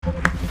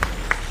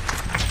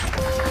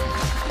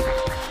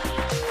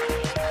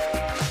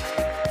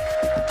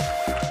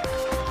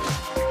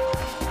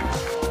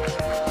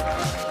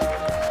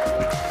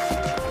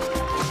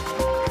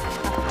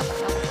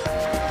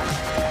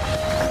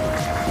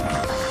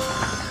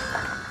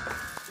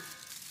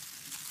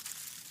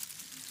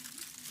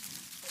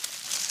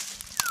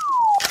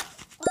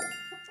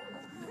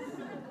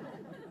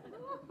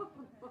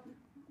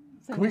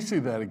Can we see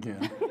that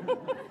again?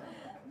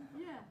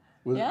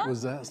 Yeah.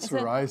 Was that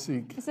Sir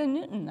Isaac? It's a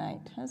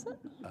Newtonite, is it?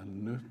 A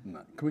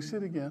Newtonite. Can we see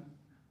it again?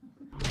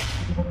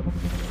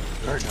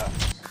 There it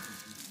goes.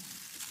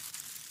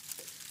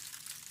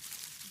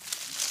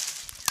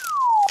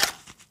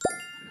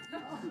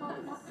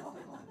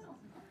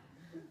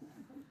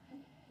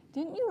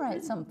 Didn't you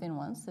write something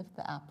once if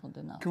the apple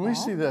did not Can fall? we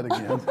see that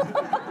again?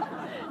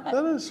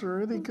 That is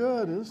really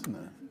good, isn't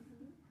it?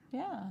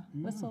 Yeah,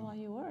 whistle while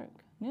you work.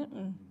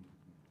 Newton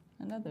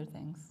and other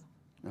things.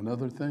 And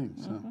other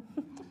things.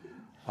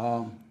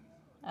 I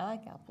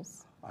like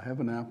apples. I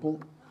have an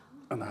apple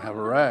and I have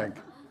a rag.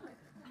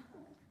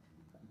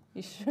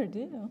 You sure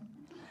do.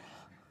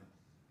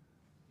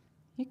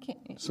 You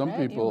can't. Some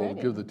people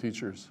give the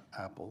teachers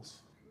apples.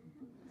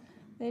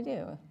 They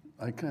do.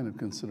 I kind of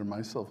consider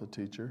myself a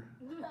teacher.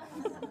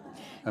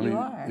 I You mean,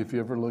 are. if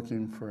you're ever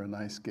looking for a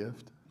nice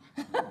gift,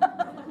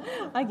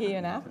 I give you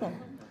an apple.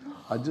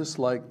 I'd just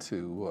like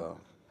to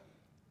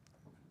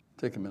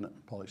take a minute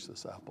and polish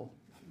this apple.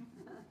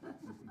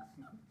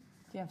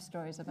 Do you have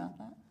stories about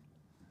that?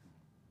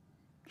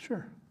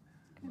 Sure.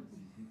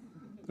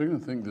 They're going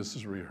to think this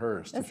is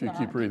rehearsed It's if you not.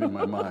 keep reading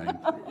my mind.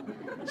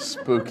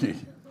 Spooky.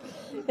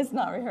 It's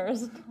not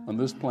rehearsed. On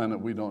this planet,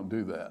 we don't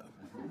do that.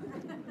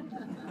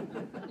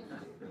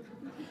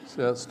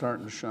 See how it's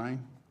starting to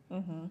shine?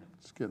 Mm-hmm.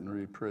 It's getting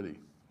really pretty.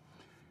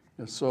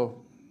 And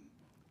so,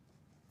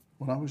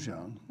 when I was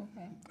young,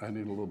 I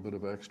needed a little bit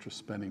of extra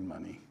spending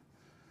money.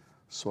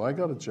 So I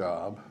got a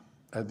job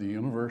at the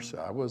university.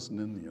 I wasn't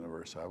in the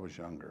university, I was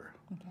younger.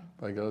 Okay.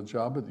 But I got a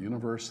job at the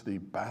university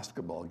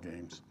basketball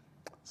games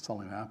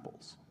selling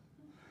apples.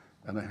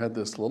 And I had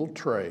this little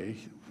tray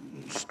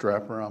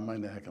strapped around my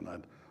neck, and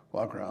I'd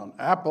walk around,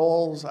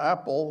 apples,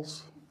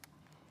 apples.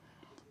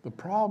 The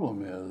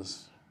problem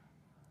is,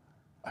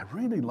 I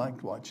really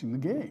liked watching the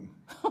game.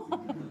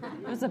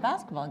 It was a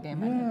basketball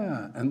game.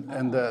 Yeah,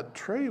 and that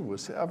tray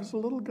was, I was a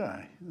little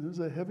guy. It was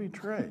a heavy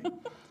tray.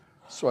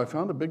 So I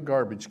found a big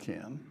garbage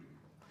can,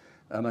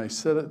 and I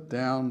set it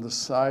down the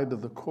side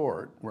of the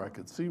court where I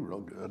could see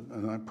real good,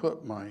 and I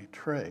put my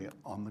tray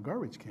on the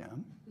garbage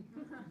can.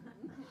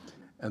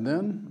 And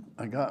then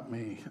I got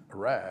me a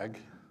rag,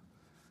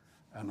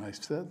 and I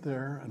sat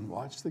there and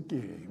watched the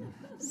game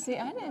See,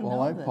 I didn't while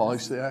know I this.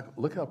 polished the apple.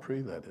 Look how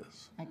pretty that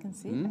is. I can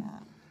see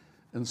that.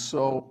 And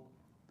so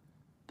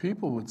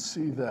people would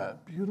see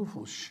that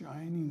beautiful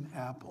shining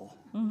apple.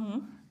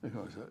 They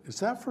go, is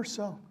that for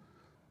sale?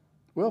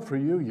 Well, for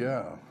you,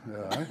 yeah.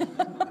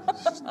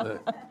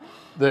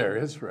 There,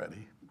 it's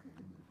ready.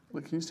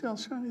 Look, can you see how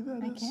shiny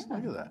that I is? can.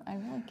 Look at that. I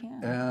really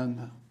can.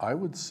 And I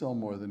would sell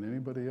more than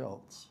anybody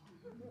else.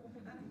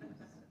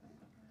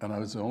 And I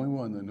was the only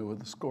one that knew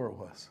what the score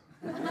was.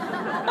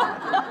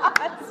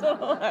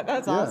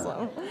 That's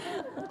awesome.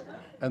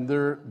 And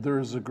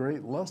there's a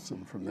great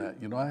lesson from that.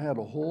 You know, I had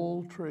a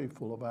whole tray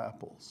full of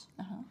apples.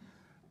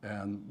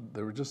 And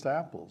they were just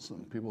apples.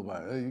 And people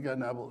buy, hey, you got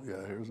an apple?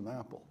 Yeah, here's an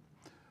apple.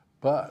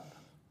 But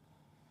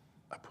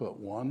I put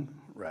one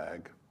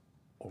rag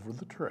over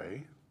the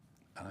tray,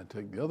 and I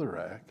take the other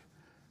rag,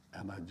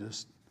 and I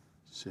just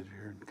sit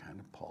here and kind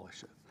of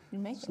polish it. You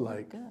make It's it look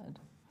like, good.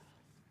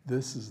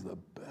 this is the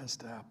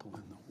best apple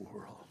in the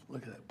world.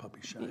 Look at that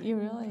puppy shine. You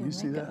really Can you make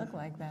see it that? look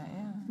like that,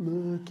 yeah.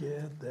 Look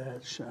at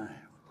that shine.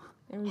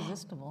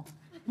 Irresistible.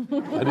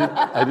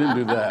 I didn't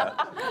do that.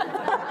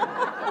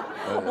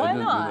 Why I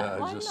didn't not? do that.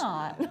 Why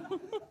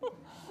not?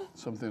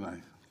 Something I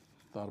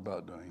thought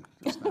about doing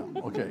just now.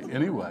 Okay,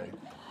 anyway,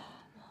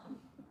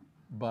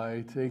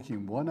 by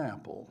taking one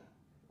apple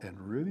and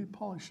really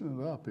polishing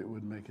it up, it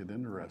would make it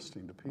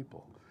interesting to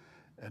people.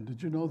 And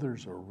did you know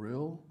there's a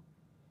real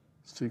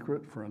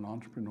secret for an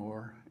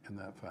entrepreneur in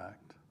that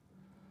fact?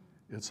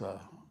 It's a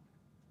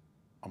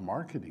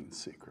marketing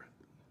secret.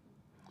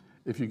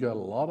 If you got a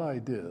lot of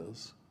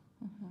ideas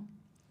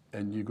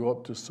and you go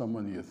up to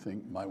someone you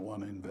think might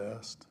want to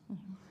invest,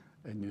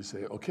 and you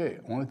say, okay,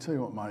 I want to tell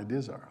you what my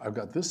ideas are. I've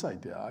got this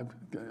idea.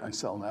 I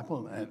sell an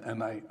apple,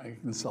 and I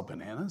can sell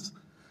bananas,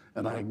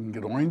 and I can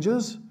get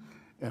oranges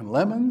and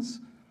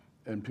lemons,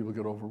 and people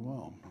get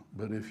overwhelmed.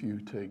 But if you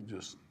take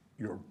just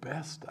your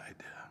best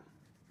idea,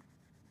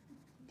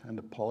 kind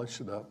of polish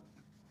it up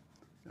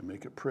and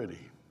make it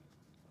pretty.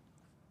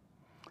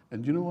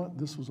 And you know what?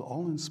 This was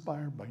all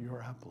inspired by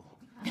your apple.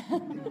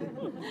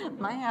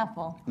 My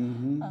apple.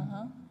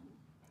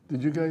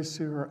 Did you guys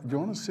see her? Do you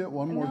want to see it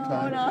one more No,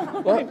 time?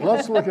 no.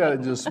 Let's look at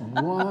it just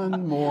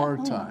one more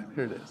time.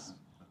 Here it is.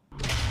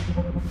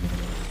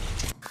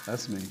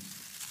 That's me.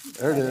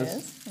 There it There it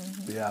is.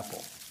 The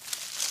apple.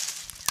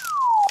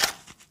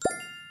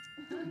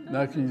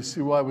 Now, can you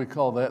see why we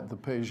call that the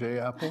Paget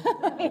apple?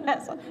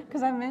 Yes,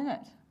 because I'm in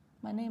it.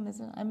 My name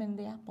isn't, I'm in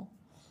the apple.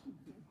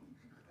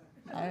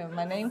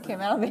 My name came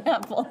out of the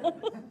apple.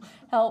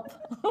 Help.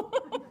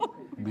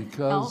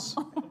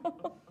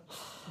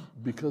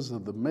 Because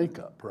of the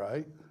makeup,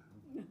 right?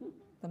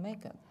 The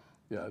makeup.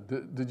 Yeah.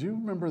 Did you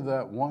remember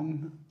that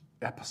one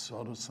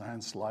episode of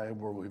Science Live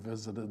where we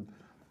visited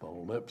the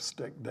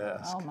lipstick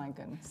desk? Oh my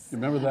goodness. You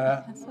remember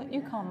that? That's what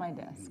you call my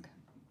desk.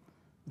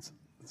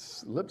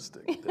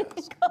 lipstick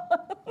disc,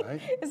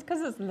 right? It's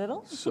because it's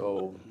little?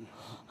 So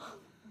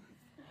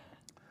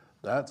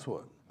that's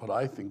what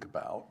I think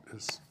about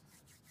is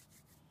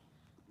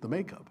the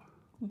makeup.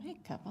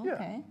 Makeup, Yeah.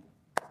 okay.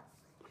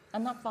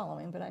 I'm not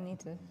following, but I need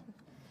to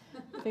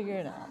figure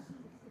it out.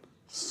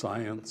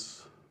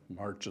 Science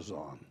marches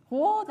on.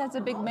 Whoa, that's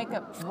a big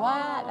makeup.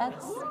 What?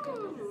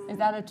 Is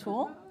that a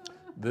tool?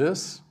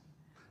 This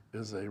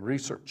is a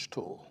research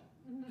tool.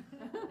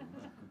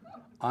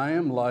 I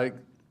am like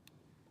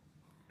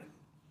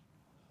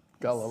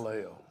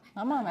Galileo.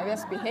 I'm on my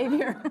best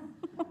behavior.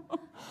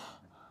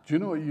 Do you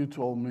know what you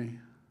told me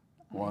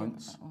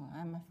once? Oh,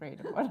 I'm afraid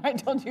of what I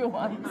told you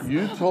once.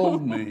 You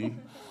told me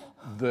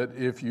that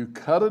if you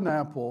cut an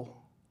apple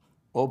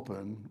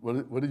open,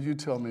 what did you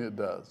tell me it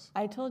does?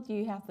 I told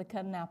you have to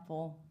cut an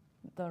apple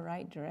the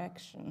right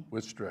direction.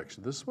 Which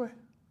direction? This way?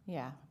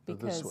 Yeah, Or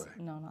because this way?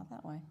 no, not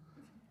that way.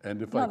 And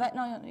if No,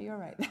 I you're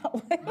right. That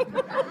way.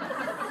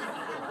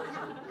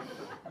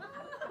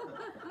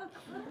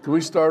 can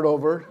we start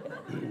over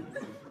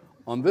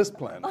on this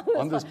plan?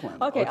 On this plan.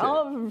 Okay,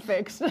 all of them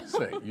fixed.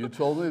 Say, you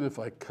told me that if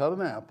I cut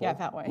an apple, Yeah,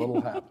 that way.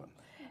 what'll happen?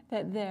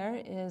 That there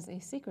is a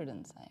secret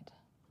inside.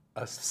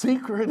 A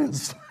secret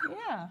inside.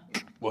 Yeah,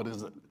 What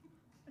is it?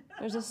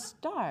 there's a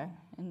star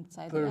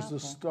inside the There's apple. a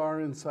star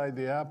inside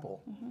the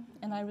apple.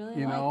 And I really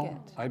You like know,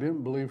 it. I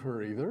didn't believe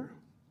her either.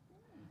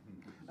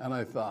 And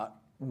I thought,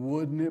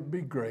 wouldn't it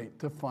be great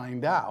to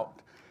find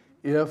out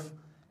if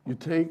you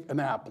take an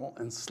apple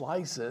and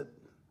slice it,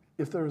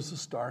 if there's a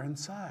star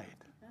inside?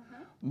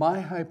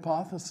 My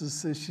hypothesis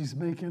says she's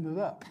making it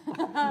up.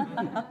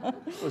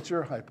 What's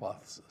your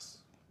hypothesis?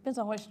 Depends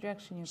on which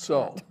direction you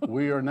So cut.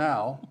 we are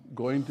now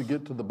going to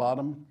get to the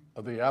bottom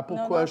of the apple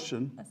No, no,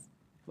 question that's-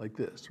 like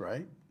this,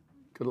 right?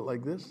 Cut it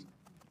like this.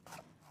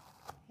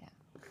 Yeah.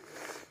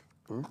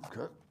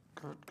 Cut.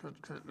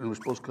 And we're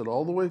supposed to cut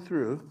all the way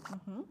through.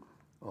 Mm-hmm.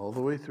 All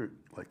the way through,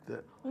 like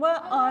that.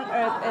 What on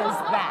earth is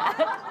that?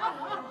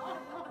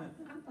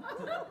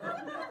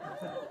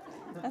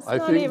 That's I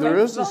not think even there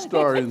is a funny.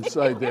 star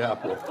inside the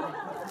apple.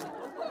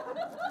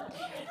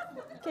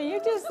 Okay,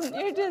 you're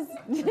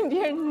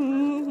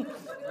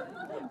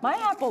my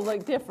apple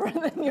looked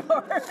different than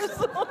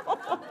yours.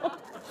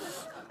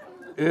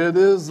 It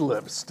is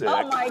lipstick,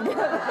 Oh my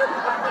goodness.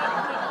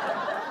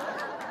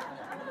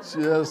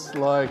 just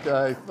like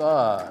I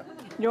thought.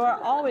 You are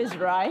always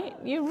right.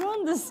 You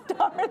ruined the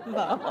star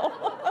though.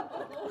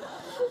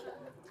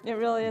 It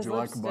really is Would you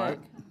like a lipstick.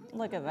 bite?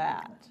 Look at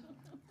that.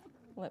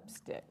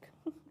 Lipstick.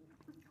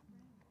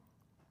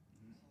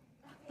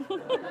 Do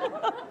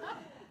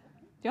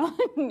you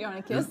want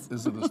a kiss?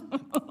 Is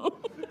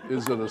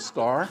it a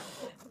star?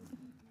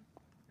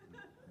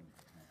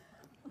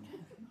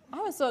 I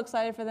was so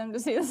excited for them to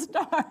see the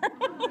star.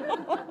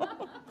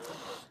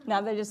 Now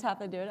they just have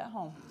to do it at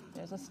home.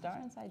 There's a star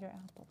inside your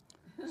apple.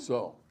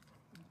 So,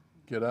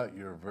 get out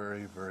your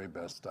very, very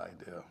best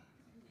idea.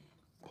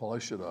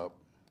 Polish it up.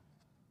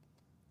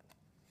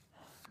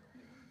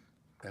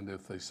 And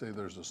if they say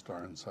there's a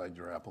star inside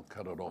your apple,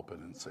 cut it open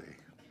and see.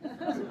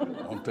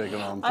 Don't take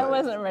it on faith. I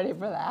wasn't ready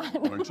for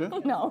that. Weren't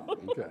you? No.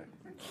 Okay.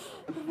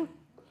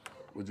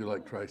 Would you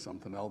like to try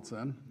something else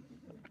then?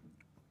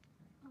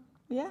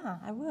 Yeah,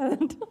 I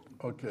would.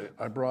 Okay,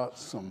 I brought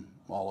some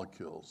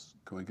molecules.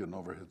 Can we get an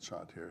overhead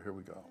shot here? Here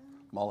we go.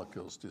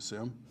 Molecules, do you see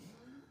them?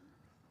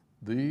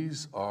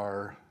 These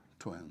are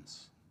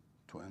twins.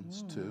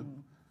 Twins, 2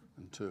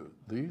 and 2.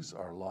 These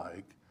are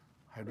like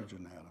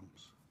hydrogen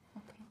atoms.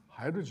 Okay.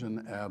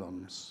 Hydrogen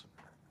atoms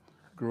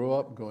grew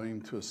up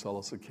going to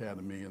Acellus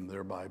Academy and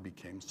thereby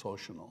became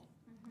social,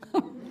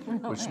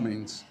 which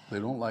means they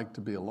don't like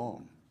to be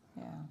alone.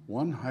 Yeah,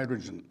 One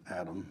hydrogen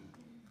atom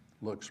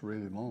looks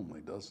really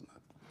lonely, doesn't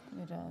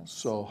it? it does.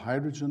 So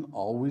hydrogen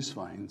always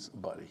finds a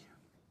buddy,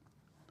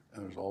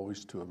 and there's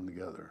always 2 of them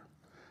together.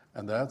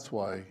 And that's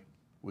why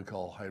we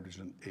call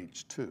hydrogen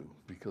H2,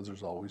 because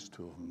there's always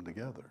 2 of them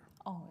together,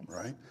 Oh, it's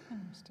right?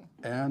 interesting.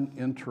 And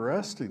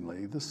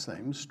interestingly, the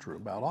same is true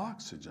about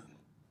oxygen.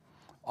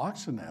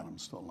 Oxygen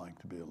atoms don't like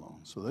to be alone,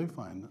 so they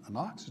find an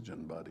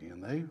oxygen buddy,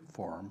 and they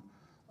form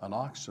an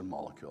oxygen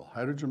molecule.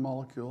 Hydrogen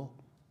molecule,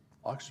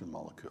 oxygen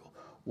molecule.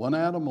 One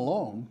atom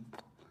alone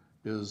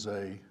is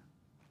a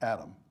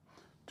atom.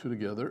 2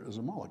 together is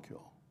a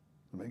molecule.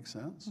 Does that make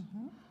sense?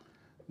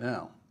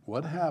 Now,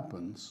 what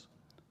happens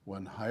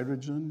when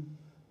hydrogen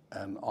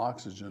and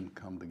oxygen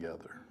come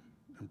together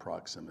in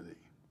proximity?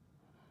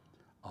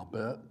 I'll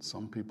bet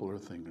some people are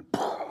thinking,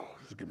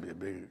 there's going to be a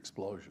big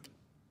explosion.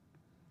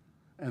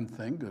 And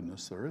thank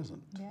goodness there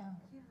isn't. Yeah.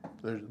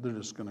 They're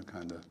just going to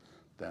kind of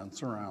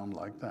dance around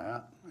like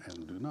that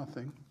and do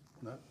nothing.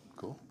 That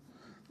cool.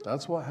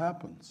 That's what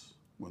happens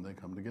when they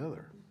come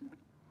together.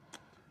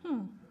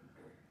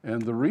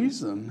 And the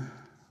reason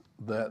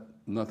that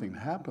nothing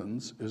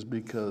happens is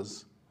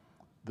because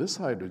this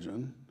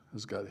hydrogen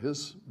has got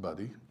his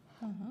buddy,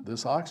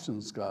 this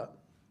oxygen's got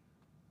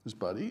his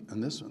buddy,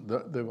 and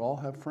they all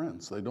have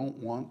friends. They don't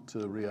want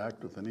to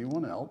react with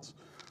anyone else,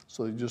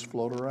 so they just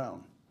float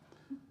around.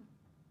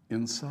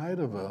 Inside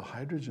of a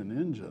hydrogen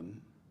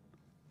engine,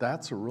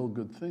 That's a real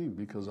good thing,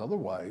 because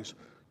otherwise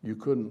you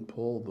couldn't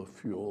pull the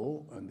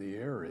fuel and the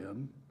air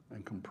in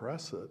and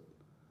compress it,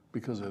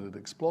 because it would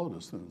explode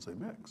as soon as they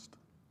mixed.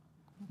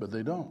 But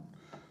they don't.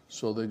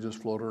 So they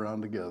just float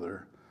around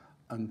together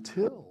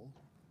until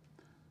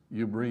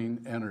you bring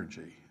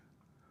energy.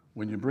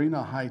 When you bring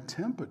a high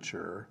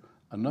temperature,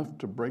 enough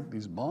to break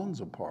these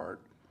bonds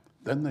apart,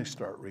 then they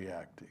start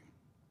reacting.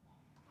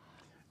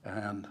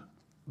 And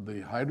the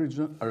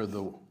hydrogen, or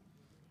the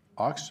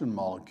oxygen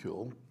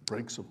molecule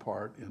breaks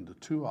apart into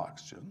two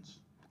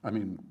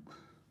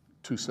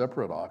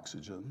separate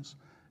oxygens,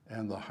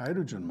 and the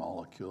hydrogen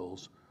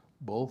molecules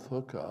both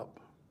hook up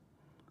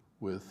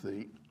with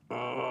the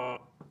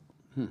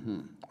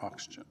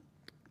oxygen,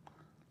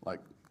 like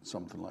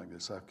something like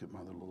this. I have to get my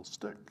other little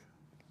stick.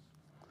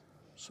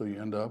 So you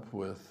end up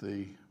with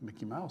the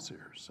Mickey Mouse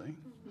ears, see?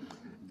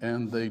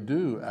 And they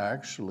do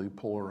actually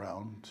pull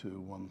around to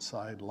one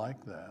side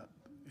like that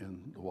in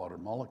the water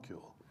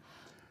molecule.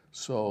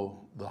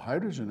 So the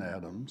hydrogen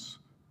atoms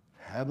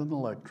had an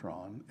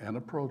electron and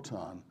a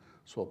proton,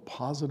 so a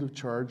positive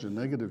charge and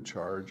negative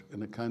charge,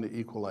 and it kind of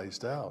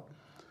equalized out.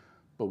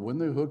 But when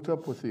they hooked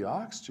up with the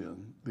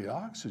oxygen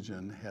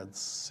had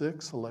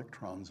 6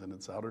 electrons in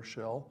its outer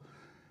shell,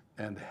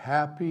 and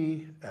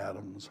happy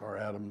atoms are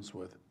atoms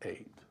with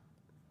 8.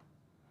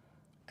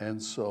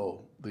 And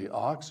so the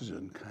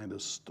oxygen kind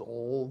of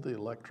stole the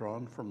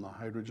electron from the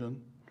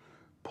hydrogen,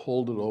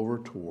 pulled it over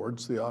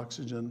towards the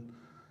oxygen,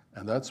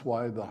 and that's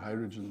why the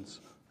hydrogens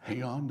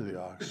hang on to the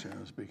oxygen,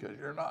 is because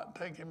you're not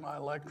taking my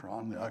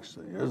electron. The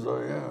oxygen, yes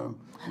I am.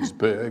 He's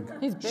big,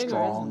 He's bigger,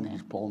 strong, isn't he?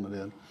 he's pulling it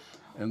in.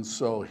 And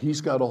so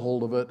he's got a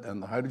hold of it,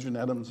 and the hydrogen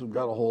atoms have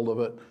got a hold of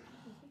it,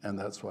 and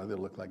that's why they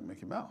look like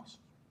Mickey Mouse.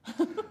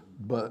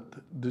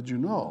 But did you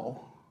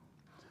know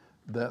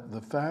that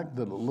the fact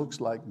that it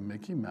looks like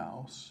Mickey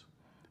Mouse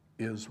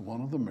is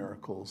one of the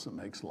miracles that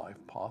makes life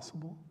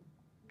possible?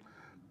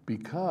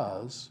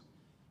 Because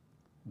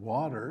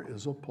water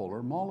is a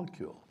polar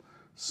molecule.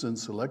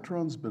 Since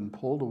electrons been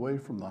pulled away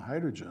from the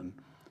hydrogen,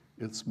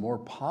 it's more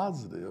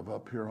positive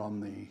up here on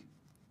the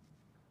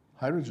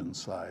hydrogen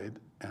side,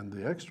 and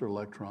the extra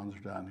electrons are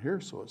down here,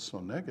 so it's so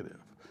negative.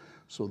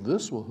 So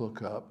this will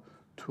hook up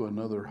to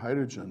another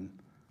hydrogen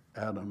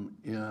atom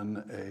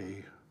in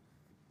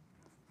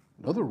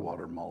another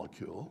water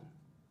molecule,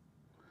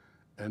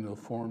 and it'll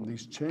form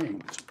these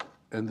chains.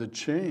 And the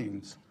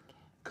chains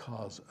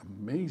cause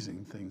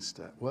amazing things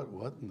to, what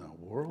in the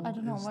world I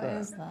don't know, is what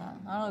that? is that?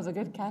 I don't know, it's a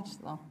good catch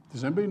though.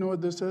 Does anybody know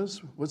what this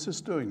is? What's this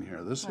doing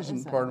here? This What isn't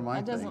is part it? of my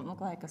It doesn't thing. look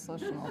like a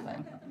social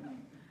thing.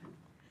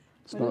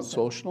 It's what not is it?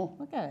 social?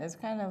 Look at it, it's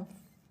kind of,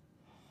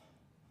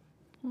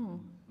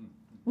 don't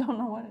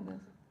know what it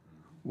is.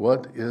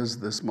 What is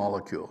this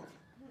molecule?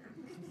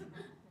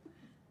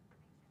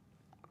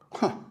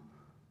 Huh.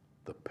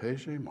 The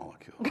Paget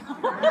molecule.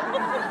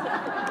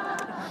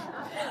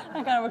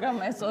 I gotta work on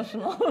my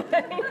social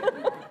thing.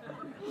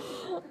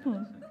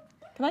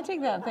 Can I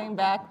take that thing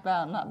back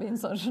about not being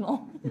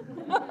social?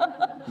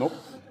 Nope.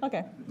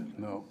 Okay.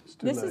 No, it's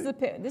too This late. is a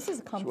way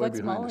complex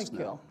behind us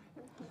molecule.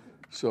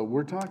 So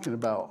we're talking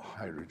about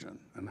hydrogen,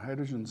 and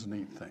hydrogen's a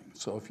neat thing.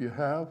 So if you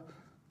have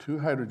 2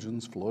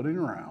 hydrogens floating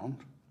around,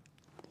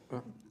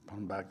 put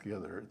them back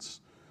together,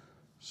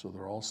 so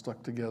they're all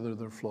stuck together,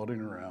 they're floating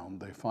around,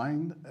 they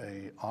find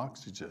a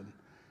oxygen,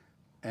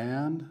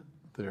 and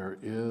there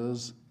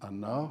is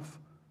enough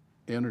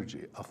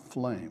energy, a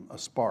flame, a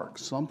spark,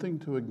 something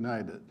to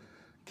ignite it.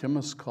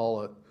 Chemists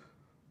call it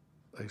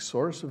a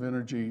source of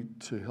energy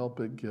to help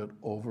it get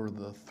over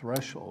the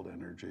threshold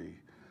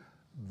energy.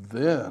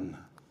 Then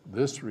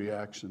this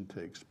reaction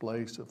takes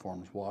place, it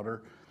forms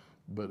water,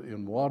 but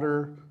in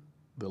water,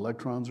 the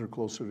electrons are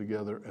closer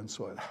together, and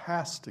so it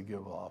has to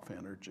give off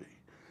energy.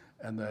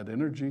 And that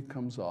energy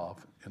comes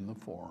off in the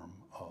form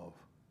of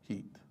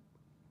heat.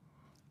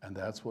 And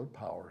that's what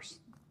powers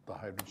the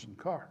hydrogen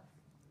car,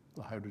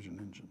 the hydrogen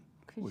engine,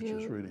 which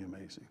is really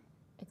amazing.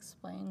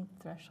 Explain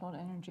threshold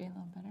energy a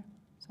little better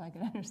so I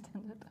can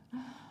understand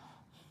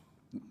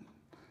it.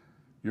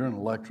 You're an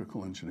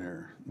electrical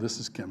engineer. This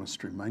is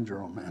chemistry. Mind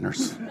your own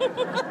manners.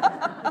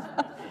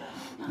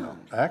 No,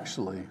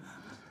 actually,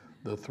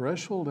 the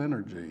threshold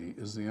energy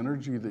is the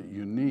energy that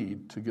you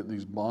need to get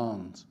these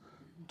bonds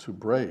to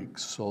break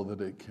so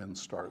that it can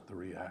start the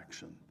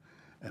reaction.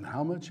 And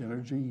how much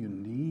energy you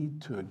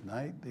need to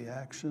ignite the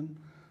action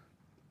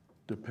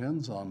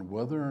depends on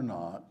whether or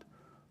not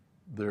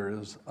there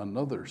is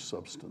another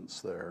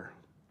substance there.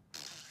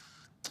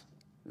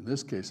 In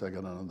this case, I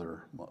got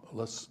another,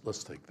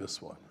 let's take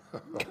this one.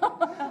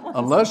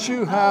 Unless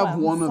you have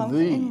one of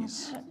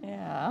these,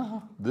 Yeah.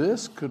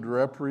 this could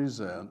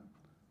represent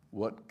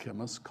what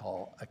chemists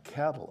call a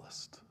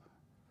catalyst.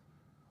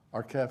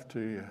 Our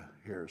cafeteria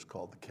here is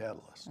called the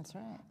Catalyst. That's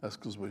right. That's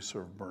because we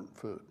serve burnt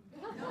food.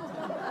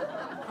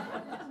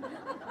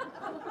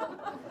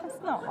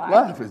 That's not why.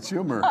 Laugh, it's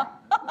humor.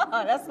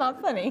 That's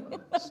not funny.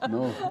 It's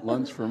no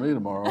lunch for me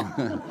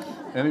tomorrow.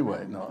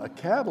 Anyway, no, a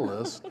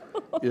catalyst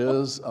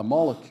is a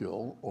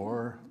molecule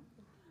or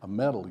a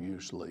metal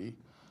usually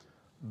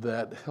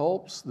that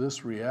helps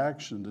this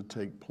reaction to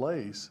take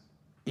place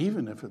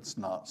even if it's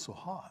not so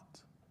hot.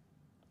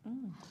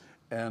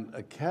 And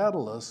a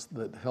catalyst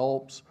that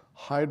helps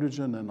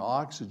hydrogen and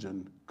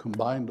oxygen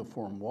combine to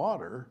form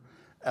water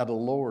at a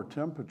lower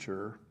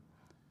temperature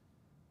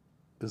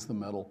is the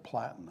metal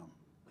platinum.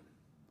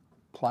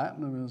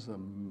 Platinum is a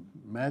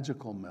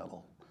magical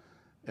metal.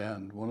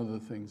 And one of the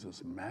things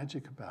that's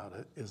magic about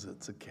it is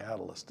it's a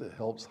catalyst. It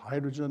helps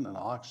hydrogen and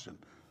oxygen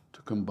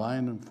to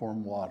combine and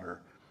form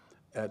water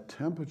at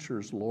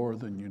temperatures lower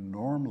than you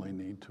normally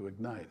need to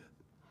ignite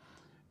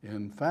it.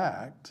 In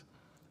fact,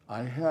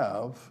 I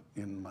have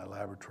in my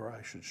laboratory,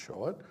 I should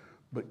show it,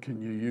 but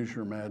can you use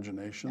your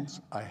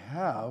imaginations? I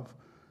have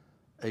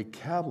a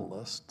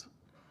catalyst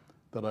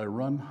that I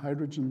run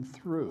hydrogen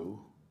through,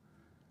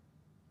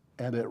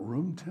 and at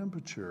room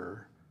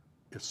temperature,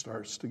 it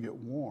starts to get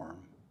warm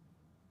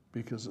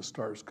because it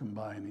starts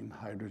combining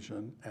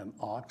hydrogen and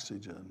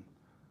oxygen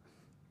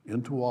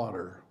into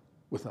water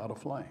without a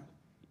flame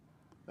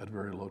at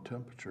very low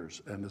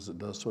temperatures. And as it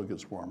does so, it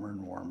gets warmer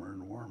and warmer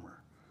and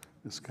warmer.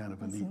 It's kind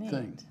of a neat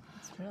thing.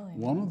 It's really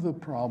One of the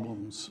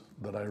problems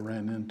that I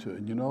ran into,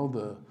 and you know,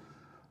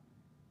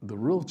 the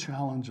real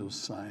challenge of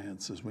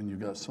science is when you've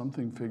got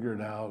something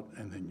figured out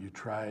and then you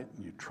try it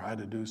and you try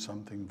to do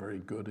something very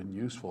good and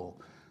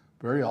useful,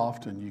 very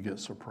often you get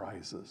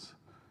surprises.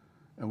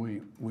 And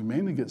we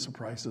mainly get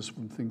surprises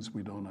from things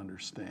we don't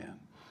understand.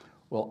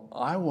 Well,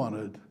 I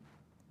wanted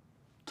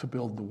to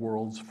build the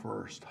world's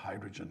first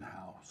hydrogen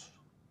house.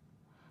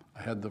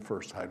 I had the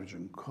first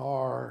hydrogen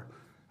car,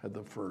 had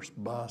the first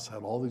bus,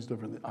 had all these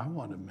different things. I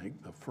wanted to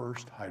make the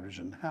first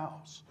hydrogen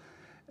house.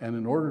 And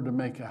in order to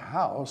make a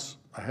house,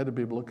 I had to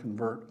be able to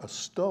convert a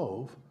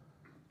stove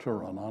to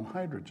run on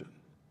hydrogen.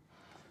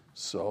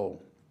 So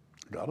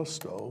I got a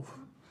stove,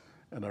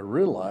 and I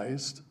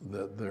realized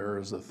that there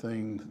is a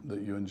thing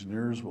that you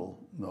engineers will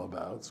know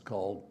about. It's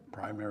called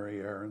primary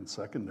air and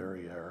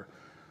secondary air,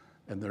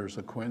 and there's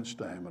a quench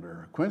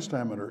diameter. A quench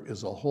diameter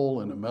is a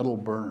hole in a metal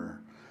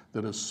burner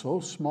that is so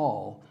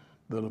small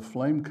that a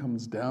flame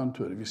comes down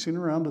to it. Have you seen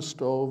around a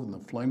stove and the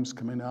flame's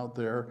coming out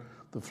there?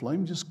 The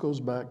flame just goes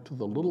back to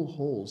the little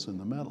holes in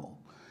the metal.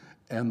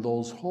 And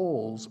those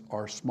holes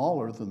are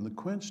smaller than the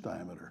quench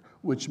diameter,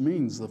 which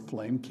means the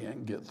flame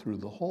can't get through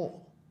the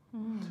hole.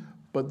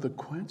 But the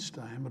quench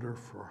diameter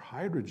for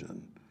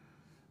hydrogen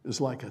is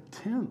like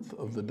 1/10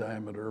 of the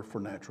diameter for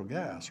natural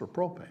gas or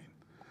propane.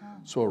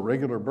 So a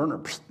regular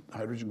burner,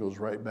 hydrogen goes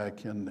right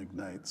back in and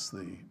ignites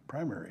the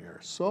primary air.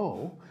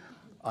 So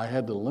I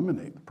had to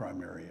eliminate the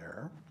primary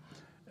air,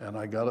 and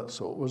I got it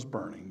so it was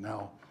burning.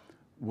 Now,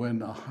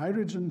 when a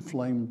hydrogen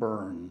flame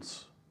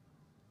burns,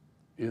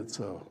 it's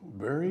a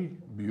very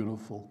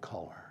beautiful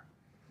color.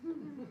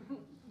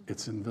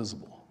 It's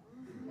invisible.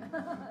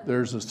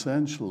 There's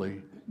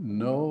essentially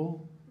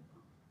no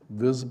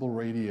visible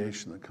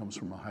radiation that comes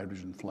from a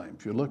hydrogen flame.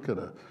 If you look at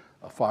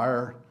a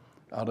fire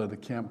out at a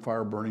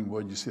campfire burning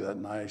wood, you see that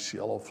nice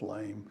yellow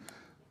flame.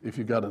 If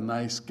you've got a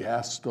nice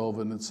gas stove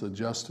and it's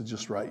adjusted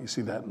just right, you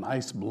see that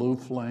nice blue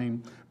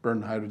flame,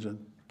 burning hydrogen,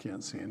 you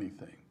can't see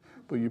anything.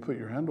 But you put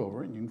your hand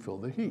over it and you can feel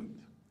the heat.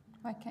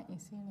 Why can't you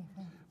see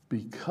anything?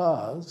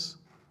 Because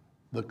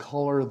the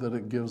color that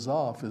it gives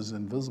off is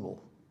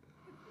invisible.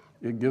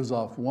 It gives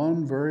off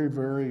one very,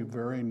 very,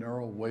 very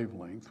narrow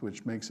wavelength,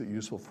 which makes it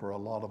useful for a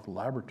lot of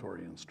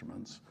laboratory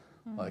instruments,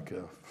 like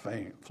a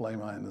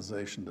flame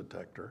ionization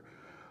detector.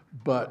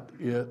 But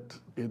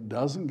it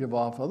doesn't give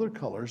off other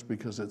colors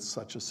because it's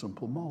such a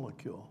simple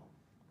molecule.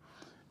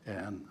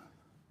 And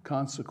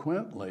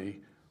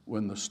consequently,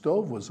 when the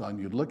stove was on,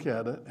 you'd look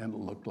at it and it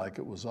looked like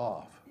it was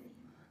off.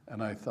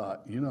 And I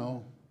thought, you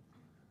know,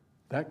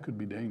 that could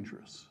be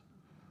dangerous.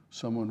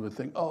 Someone would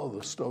think, oh,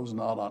 the stove's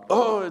not on.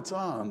 Oh, it's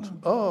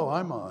on. Oh,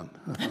 I'm on.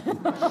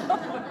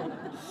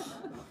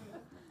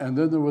 And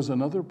then there was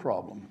another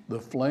problem. The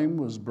flame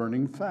was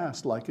burning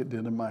fast like it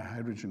did in my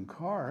hydrogen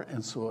car,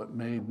 and so it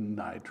made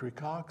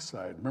nitric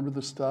oxide. Remember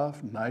the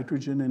stuff?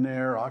 Nitrogen in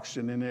air,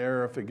 oxygen in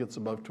air. If it gets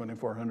above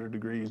 2,400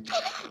 degrees,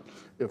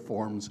 it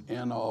forms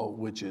NO,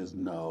 which is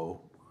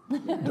no.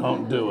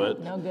 Don't do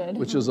it. No good.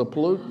 Which is a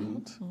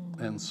pollutant.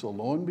 And so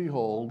lo and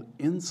behold,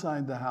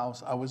 inside the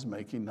house, I was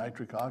making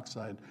nitric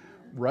oxide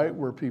right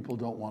where people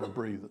don't want to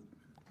breathe it.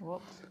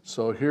 Whoops.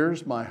 So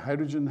here's my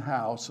hydrogen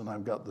house, and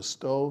I've got the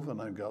stove,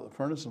 and I've got the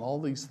furnace, and all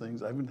these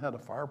things. I even had a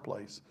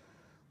fireplace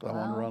that I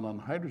want to run on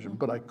hydrogen,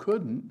 but I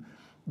couldn't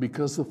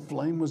because the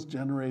flame was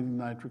generating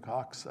nitric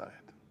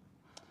oxide.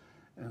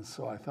 And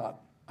so I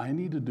thought, I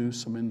need to do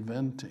some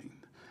inventing.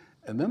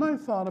 And then I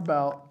thought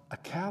about a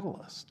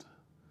catalyst.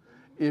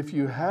 If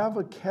you have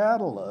a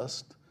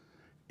catalyst,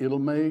 it'll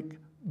make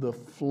the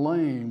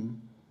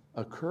flame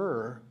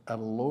occur at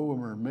a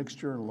lower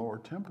mixture and lower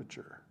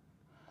temperature.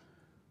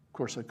 Of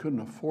course, I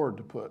couldn't afford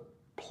to put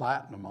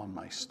platinum on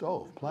my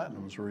stove.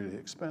 Platinum was really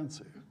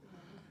expensive.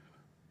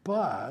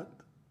 But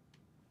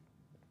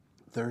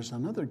there's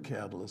another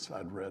catalyst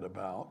I'd read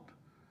about,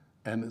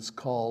 and it's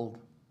called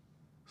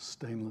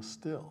stainless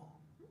steel.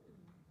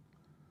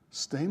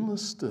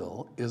 Stainless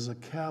steel is a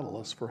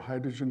catalyst for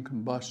hydrogen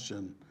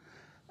combustion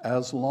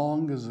as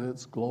long as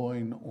it's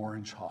glowing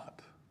orange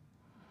hot.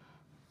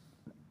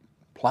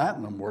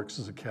 Platinum works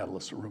as a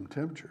catalyst at room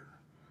temperature,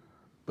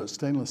 but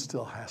stainless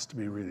steel has to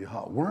be really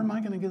hot. Where am I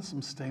going to get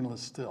some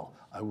stainless steel?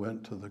 I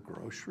went to the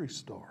grocery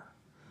store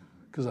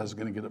because I was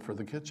going to get it for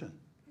the kitchen.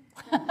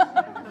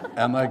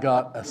 And I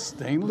got a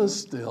stainless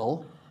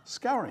steel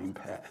scouring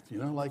pad, you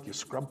know, like you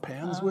scrub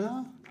pans with.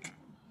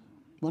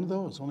 One of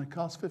those only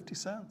cost 50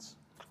 cents.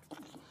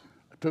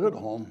 I took it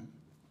home,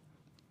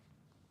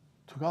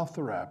 took off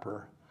the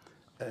wrapper,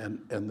 and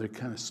they're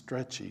kind of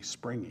stretchy,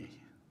 springy.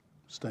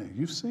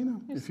 You've seen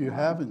them? If you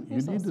haven't,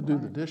 you need to do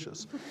the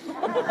dishes.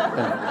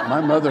 And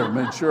my mother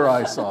made sure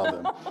I saw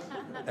them.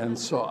 And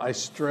so I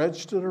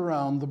stretched it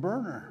around the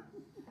burner.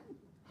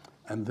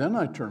 And then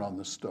I turned on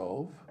the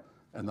stove,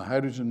 and the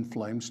hydrogen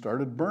flame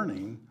started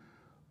burning,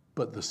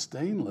 but the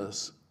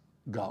stainless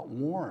got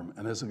warm.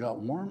 And as it got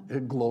warm,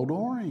 it glowed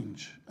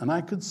orange. And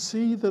I could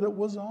see that it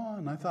was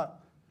on. I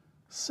thought,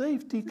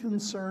 safety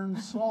concern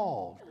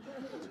solved.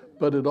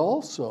 But it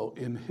also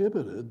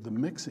inhibited the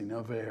mixing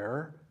of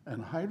air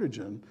and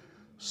hydrogen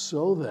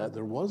so that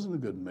there wasn't a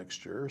good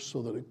mixture,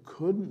 so that it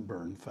couldn't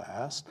burn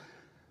fast.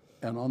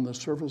 And on the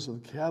surface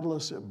of the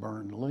catalyst, it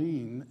burned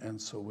lean, and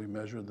so we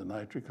measured the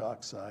nitric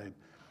oxide,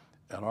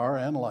 and our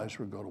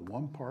analyzer would go to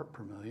 1 part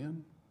per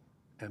million,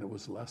 and it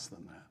was less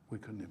than that. We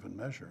couldn't even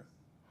measure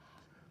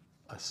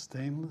it. A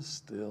stainless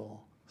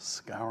steel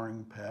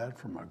scouring pad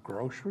from a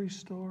grocery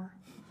store,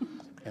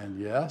 and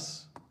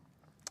yes,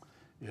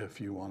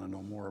 if you want to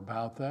know more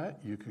about that,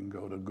 you can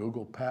go to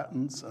Google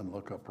Patents and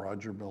look up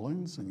Roger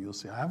Billings, and you'll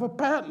see I have a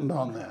patent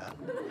on that.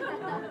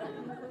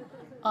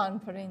 On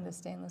putting the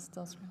stainless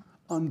steel scrap.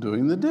 On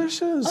doing the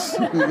dishes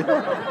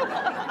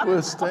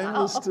with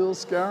stainless steel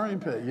scouring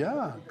pad.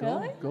 Yeah,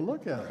 Really? Go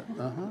look at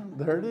it.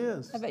 There it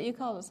is. I bet you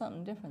called it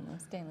something different than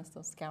stainless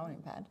steel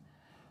scouring pad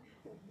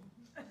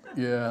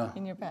Yeah.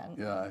 in your patent.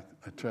 Yeah,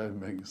 I tried to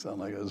make it sound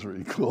like it was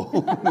really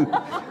cool.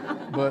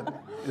 But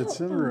it's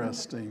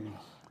interesting.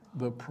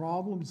 The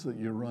problems that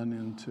you run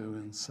into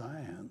in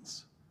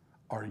science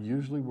are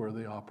usually where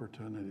the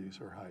opportunities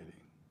are hiding.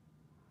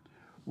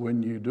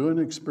 When you do an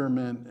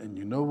experiment and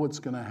you know what's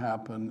going to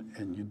happen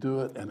and you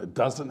do it and it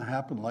doesn't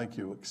happen like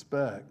you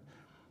expect,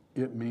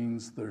 it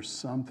means there's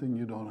something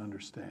you don't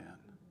understand.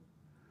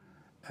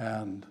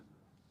 And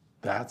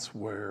that's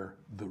where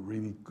the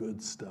really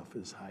good stuff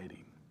is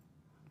hiding.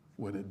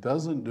 When it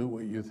doesn't do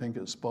what you think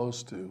it's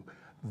supposed to,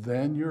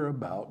 then you're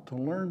about to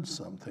learn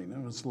something.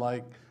 It was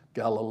like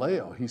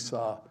Galileo. He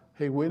saw,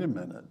 hey, wait a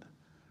minute.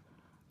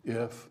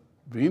 If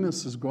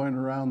Venus is going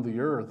around the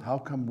Earth, how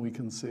come we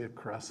can see a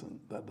crescent?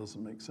 That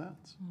doesn't make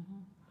sense.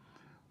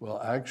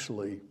 Well,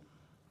 actually,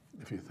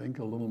 if you think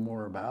a little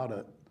more about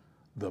it,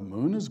 the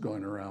moon is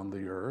going around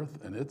the Earth,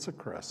 and it's a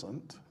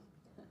crescent.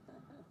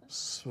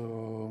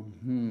 So,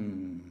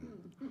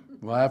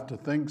 we'll have to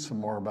think some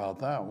more about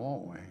that,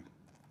 won't we?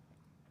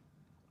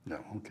 Yeah,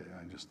 okay,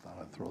 I just thought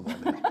I'd throw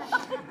that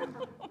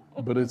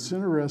in. But it's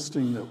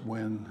interesting that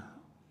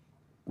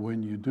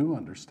when you do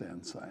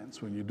understand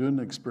science, when you do an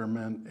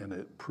experiment and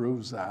it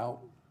proves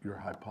out your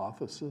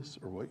hypothesis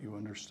or what you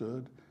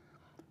understood,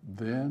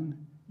 then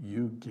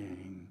you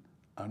gain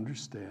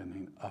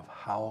understanding of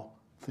how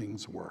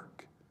things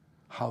work,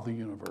 how the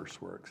universe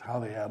works, how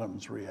the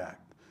atoms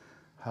react,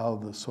 how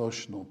the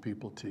social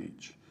people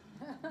teach,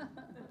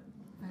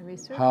 My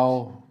research.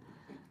 how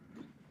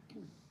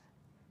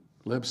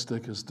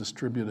lipstick is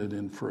distributed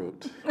in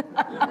fruit.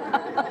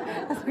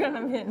 It's going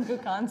to be a new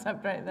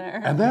concept right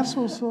there. And that's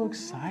what's so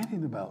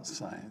exciting about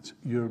science.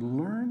 You're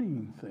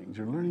learning things.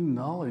 You're learning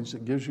knowledge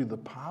that gives you the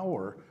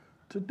power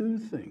to do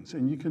things,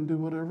 and you can do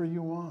whatever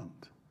you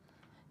want.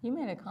 You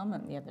made a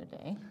comment the other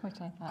day, which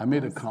I thought I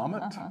made was, a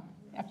comment?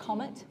 A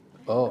comment?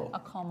 Oh, A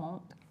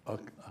comment. a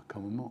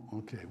comment.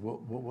 Okay,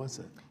 what was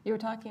it? You were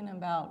talking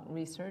about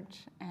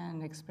research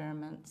and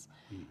experiments,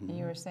 and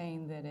you were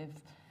saying that if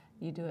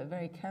you do it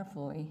very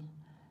carefully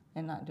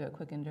and not do it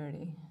quick and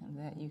dirty,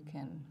 that you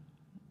can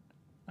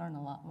learn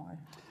a lot more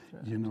through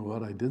it. You know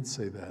what? I did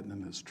say that,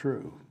 and it's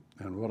true.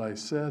 And what I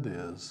said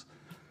is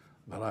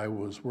that I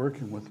was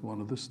working with one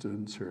of the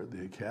students here at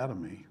the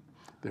academy.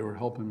 They were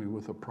helping me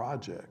with a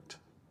project.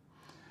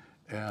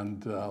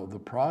 And the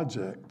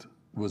project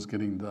was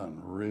getting done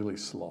really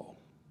slow.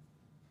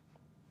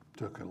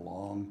 Took a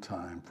long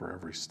time for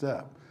every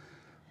step.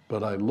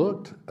 But I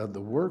looked at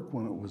the work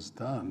when it was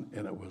done,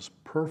 and it was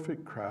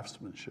perfect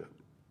craftsmanship.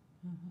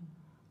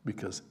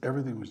 Because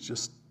everything was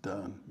just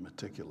done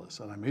meticulous.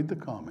 And I made the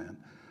comment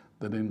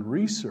that in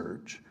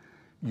research,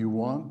 you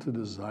want to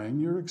design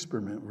your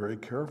experiment very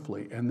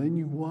carefully, and then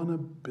you want to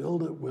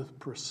build it with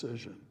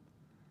precision.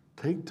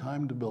 Take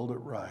time to build it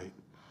right,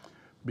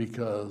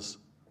 because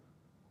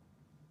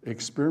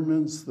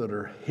experiments that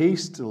are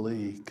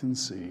hastily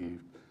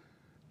conceived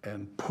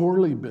and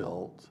poorly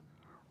built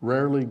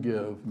rarely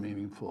give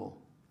meaningful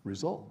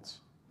results.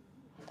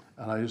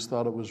 And I just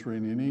thought it was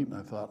really neat, and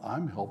I thought,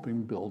 I'm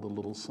helping build a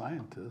little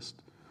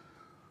scientist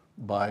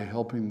by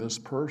helping this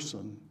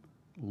person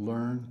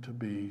learn to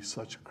be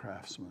such a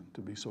craftsman,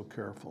 to be so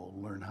careful,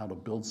 learn how to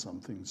build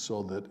something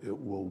so that it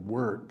will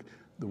work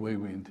the way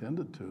we intend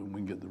it to, and we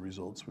can get the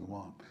results we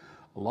want.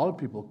 A lot of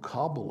people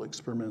cobble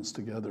experiments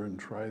together and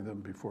try them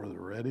before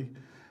they're ready,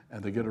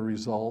 and they get a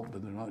result,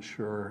 but they're not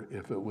sure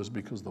if it was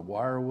because the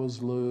wire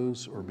was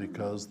loose or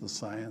because the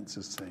science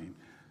is saying,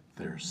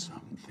 there's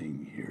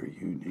something here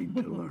you need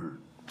to learn.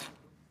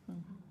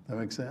 That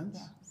make sense?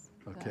 Yes.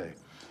 Okay.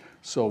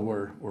 So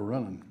we're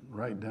running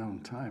right down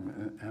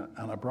time,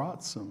 and I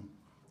brought some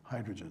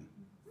hydrogen,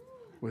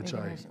 which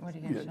What are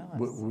you going to show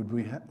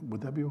us?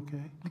 would that be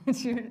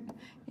okay?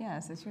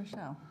 Yes, it's your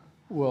show.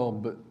 Well,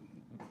 but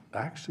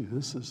actually,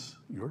 this is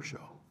your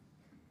show.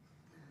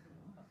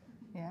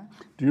 Yeah?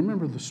 Do you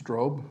remember the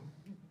strobe?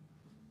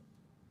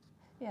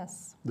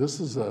 Yes. This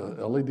is a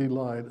LED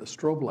light, a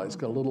strobe light. It's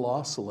got a little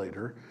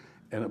oscillator,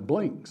 and it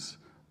blinks,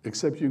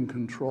 except you can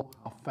control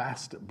how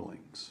fast it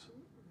blinks.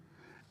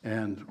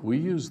 And we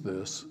use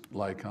this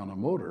like on a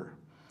motor.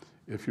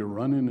 If you're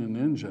running an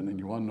engine and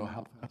you want to know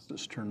how fast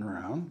it's turning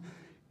around,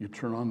 you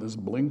turn on this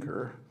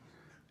blinker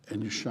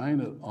and you shine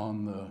it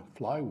on the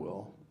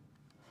flywheel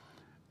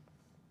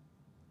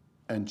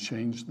and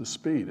change the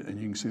speed. And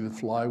you can see the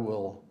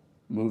flywheel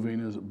moving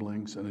as it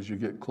blinks. And as you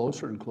get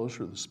closer and closer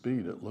to the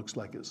speed, it looks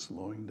like it's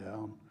slowing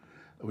down.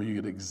 And when you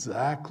get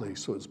exactly,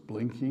 so it's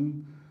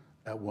blinking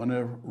at one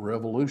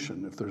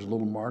revolution. If there's a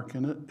little mark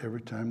in it,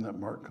 every time that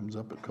mark comes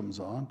up, it comes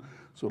on.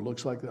 So it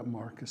looks like that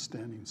mark is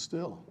standing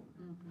still.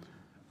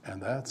 And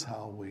that's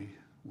how we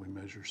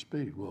measure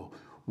speed. Well,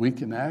 we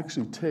can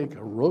actually take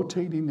a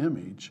rotating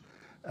image,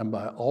 and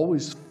by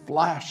always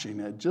flashing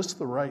at just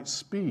the right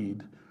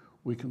speed,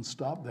 we can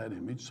stop that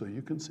image so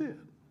you can see it.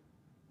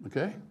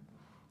 Okay?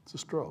 It's a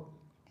strobe.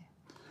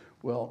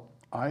 Well,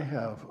 I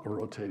have a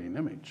rotating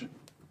image.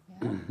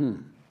 Yeah.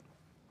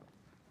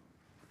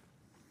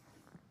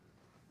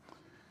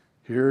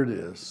 Here it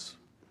is,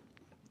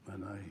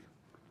 and I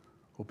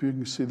hope you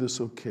can see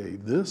this okay.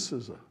 This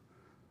is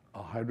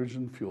a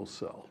hydrogen fuel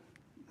cell,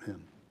 and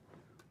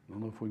I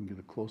don't know if we can get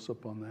a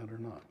close-up on that or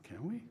not.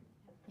 Can we?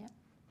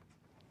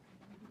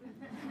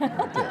 Yep.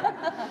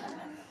 Okay.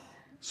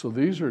 So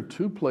these are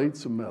two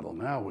plates of metal.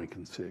 Now we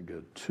can see it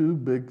good. Two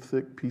big,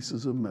 thick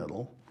pieces of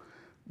metal,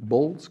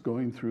 bolts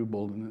going through,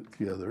 bolting it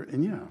together.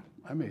 And yeah,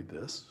 I made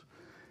this.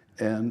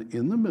 And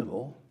in the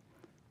middle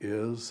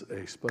is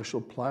a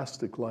special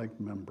plastic-like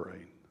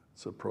membrane.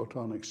 It's a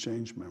proton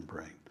exchange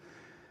membrane.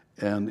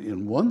 And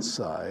in one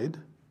side,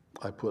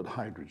 I put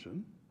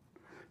hydrogen.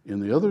 In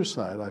the other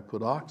side, I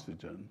put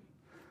oxygen.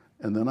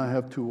 And then I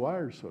have two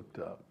wires hooked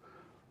up.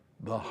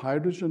 The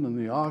hydrogen and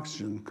the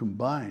oxygen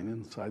combine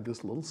inside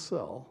this little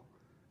cell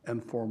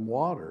and form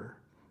water,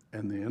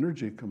 and the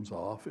energy comes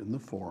off in the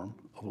form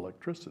of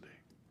electricity.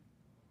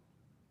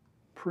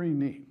 Pretty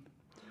neat.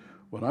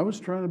 When I was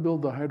trying to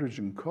build the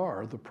hydrogen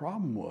car, the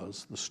problem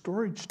was the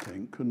storage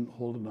tank couldn't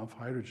hold enough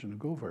hydrogen to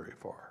go very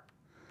far.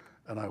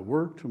 And I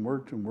worked and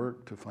worked and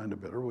worked to find a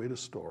better way to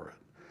store it.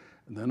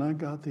 And then I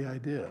got the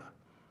idea.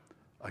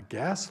 A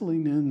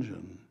gasoline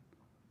engine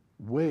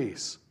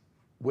wastes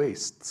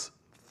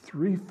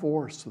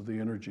 3/4 of the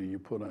energy you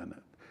put on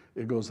it.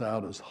 It goes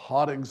out as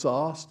hot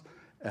exhaust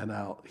and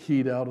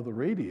heat out of the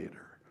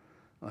radiator.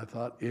 And I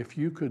thought, if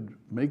you could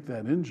make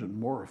that engine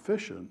more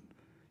efficient,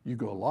 you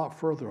go a lot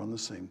further on the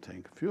same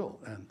tank of fuel.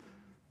 And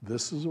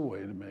this is a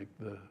way to make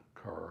the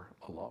car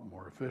a lot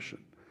more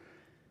efficient.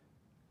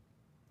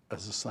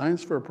 As a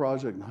science fair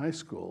project in high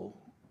school,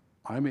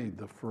 I made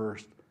the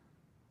first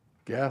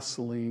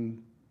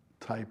gasoline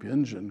type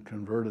engine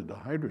converted to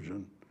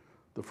hydrogen,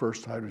 the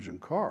first hydrogen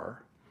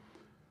car.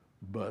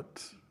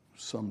 But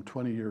some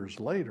 20 years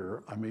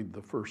later, I made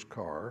the first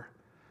car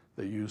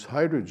that used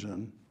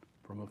hydrogen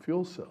from a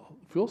fuel cell.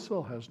 Fuel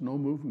cell has no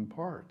moving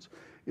parts.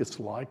 It's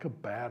like a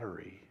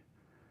battery,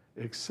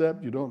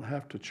 except you don't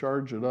have to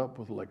charge it up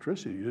with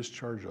electricity. You just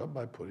charge it up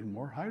by putting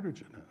more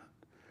hydrogen in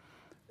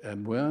it.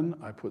 And when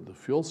I put the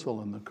fuel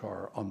cell in the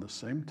car on the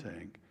same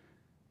tank,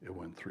 it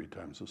went 3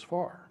 times as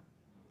far.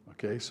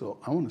 Okay, so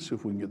I want to see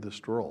if we can get this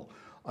to roll.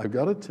 I've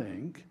got a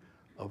tank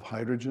of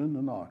hydrogen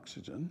and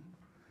oxygen,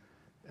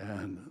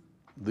 and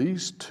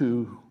these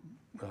two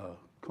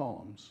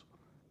columns,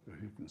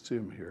 if you can see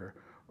them here,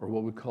 are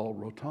what we call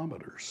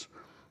rotometers.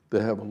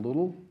 They have a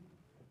little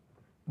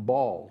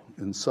ball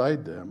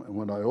inside them, and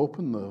when I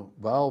open the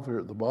valve here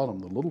at the bottom,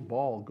 the little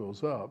ball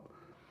goes up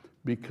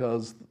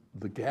because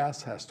the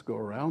gas has to go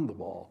around the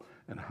ball,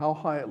 and how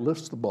high it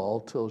lifts the ball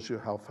tells you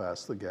how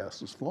fast the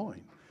gas is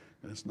flowing.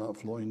 And it's not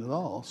flowing at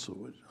all,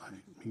 so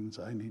it means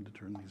I need to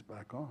turn these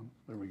back on.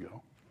 There we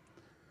go.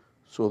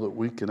 So that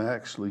we can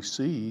actually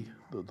see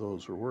that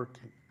those are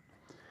working.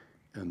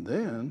 And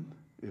then,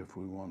 if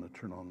we want to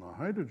turn on the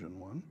hydrogen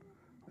one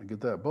and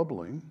get that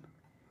bubbling,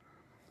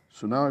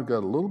 so now I've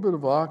got a little bit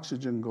of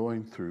oxygen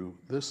going through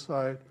this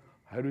side,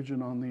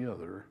 hydrogen on the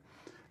other,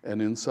 and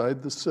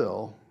inside the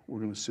cell, we're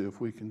going to see if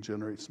we can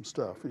generate some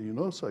stuff. And you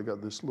notice I got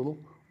this little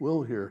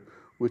wheel here,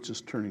 which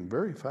is turning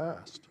very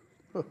fast.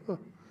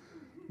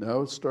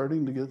 Now it's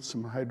starting to get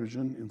some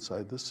hydrogen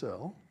inside the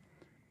cell,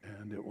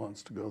 and it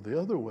wants to go the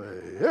other way.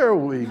 There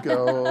we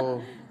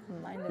go.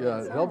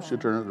 Yeah, it helps you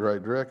turn it the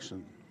right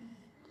direction.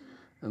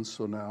 And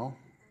so now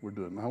we're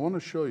doing. I want to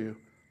show you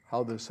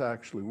how this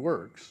actually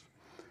works.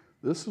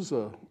 This is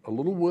a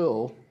little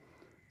wheel,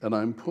 and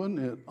I'm putting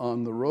it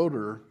on the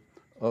rotor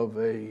of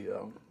a,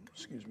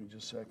 excuse me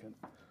just a second.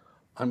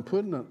 I'm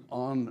putting it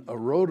on a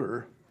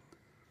rotor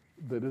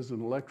that is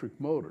an electric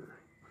motor.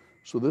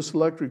 So this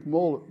electric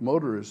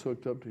motor is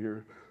hooked up to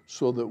here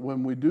so that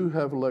when we do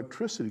have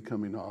electricity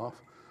coming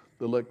off,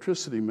 the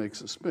electricity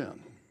makes a spin.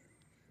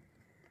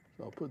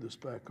 So I'll put this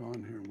back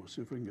on here and we'll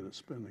see if we can get it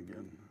spin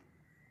again.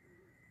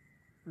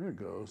 There it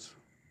goes.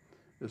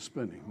 It's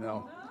spinning.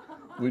 Now,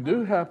 we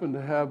do happen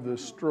to have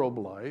this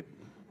strobe light,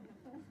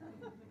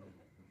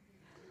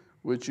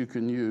 which you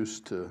can use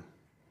to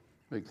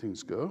make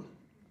things go.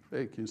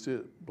 Hey, can you see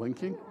it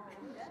blinking?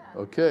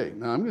 Okay,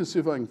 now I'm going to see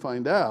if I can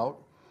find out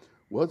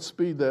what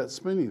speed that's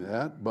spinning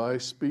at by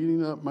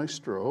speeding up my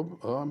strobe.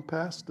 Oh, I'm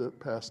past it,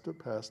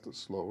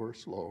 slower,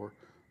 slower,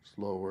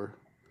 slower,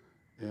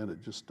 and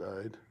it just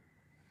died.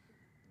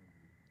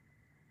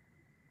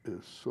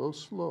 It's so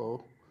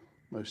slow,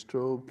 my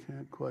strobe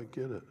can't quite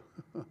get it.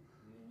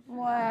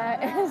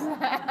 What is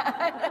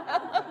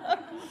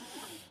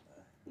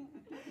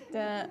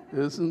that?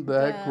 Isn't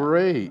that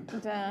great?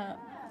 Duh.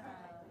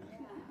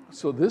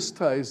 So this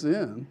ties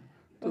in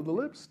to the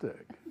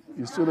lipstick.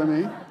 You see what I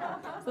mean?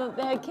 So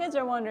the kids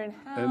are wondering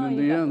how. And in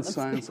you the got end, lipstick.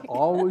 science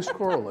always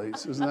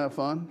correlates. Isn't that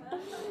fun?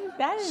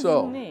 That is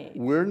So neat.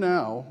 we're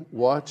now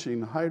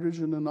watching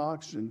hydrogen and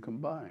oxygen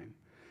combine.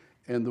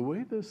 And the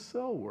way this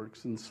cell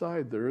works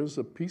inside, there is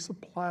a piece of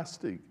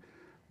plastic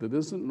that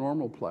isn't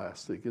normal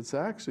plastic. It's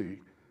actually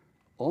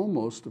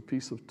almost a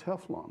piece of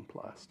Teflon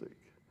plastic.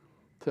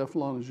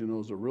 Teflon, as you know,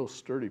 is a real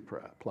sturdy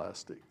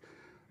plastic.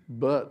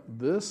 But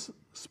this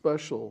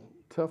special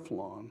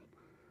Teflon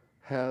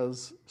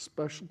has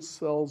special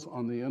cells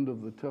on the end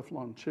of the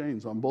Teflon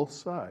chains on both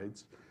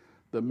sides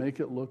that make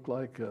it look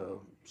like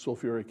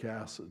sulfuric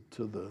acid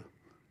to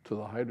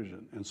the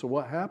hydrogen. And so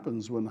what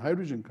happens when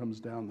hydrogen comes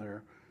down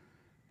there,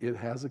 it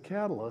has a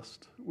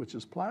catalyst, which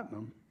is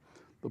platinum.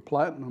 The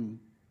platinum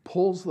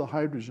pulls the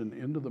hydrogen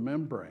into the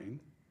membrane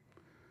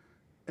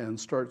and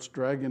starts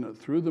dragging it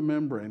through the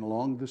membrane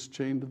along this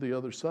chain to the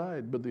other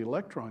side, but the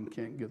electron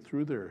can't get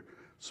through there,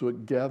 so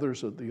it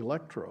gathers at the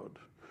electrode.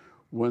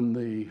 When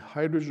the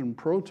hydrogen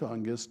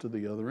proton gets to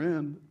the other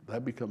end,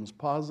 that becomes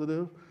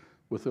positive.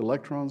 With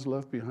electrons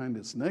left behind,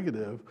 it's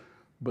negative,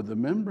 but the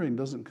membrane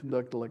doesn't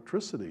conduct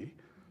electricity,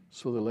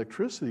 so the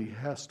electricity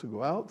has to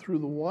go out through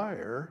the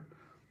wire,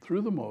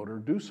 through the motor,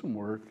 do some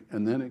work,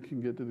 and then it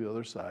can get to the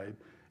other side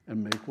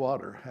and make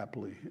water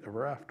happily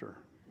ever after.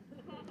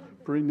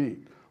 Pretty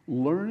neat.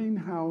 Learning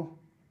how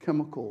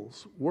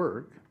chemicals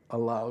work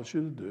allows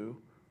you to do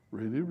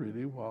really,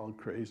 really wild,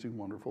 crazy,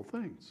 wonderful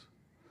things.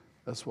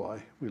 That's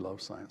why we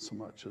love science so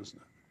much, isn't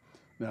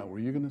it? Now, were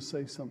you going to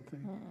say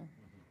something?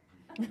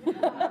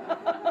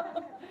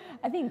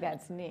 I think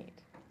that's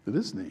neat. It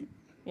is neat.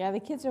 Yeah, the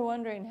kids are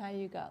wondering how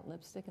you got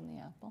lipstick in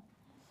the apple.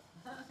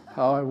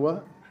 How I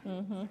what?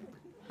 Mm-hmm.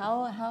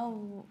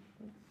 How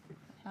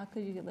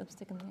could you get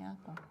lipstick in the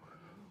apple?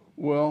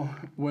 Well,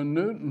 when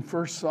Newton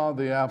first saw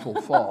the apple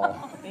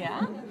fall,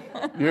 Yeah.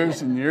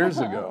 years and years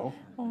ago,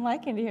 Well, I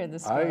can hear the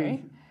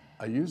story.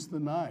 I used the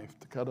knife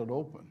to cut it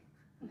open.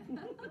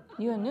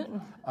 You and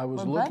Newton I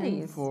was were looking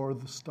buddies. for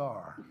the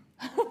star.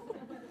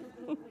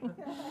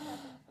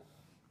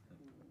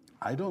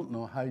 I don't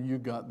know how you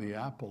got the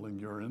apple in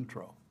your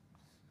intro.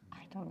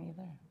 I don't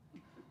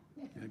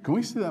either. Can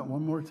we see that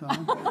one more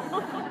time?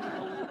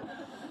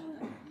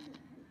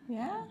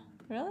 Yeah?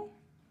 Really?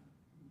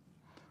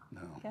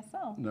 No. Guess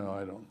so. No,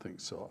 I don't think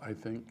so. I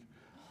think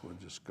we'll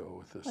just go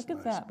with this Look nice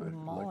at that big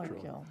electrode.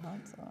 molecule.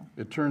 That's a...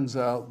 It turns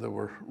out that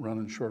we're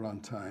running short on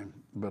time,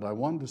 but I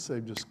wanted to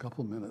save just a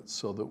couple minutes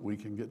so that we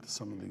can get to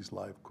some of these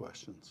live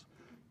questions.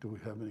 Do we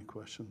have any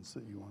questions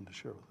that you wanted to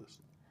share with us?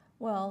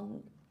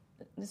 Well,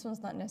 this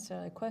one's not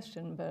necessarily a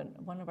question, but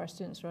one of our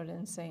students wrote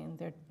in saying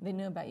they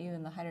knew about you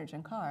in the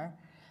hydrogen car,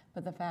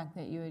 but the fact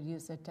that you had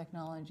used the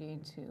technology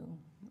to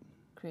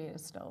create a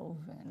stove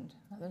and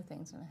other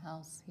things in a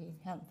house, he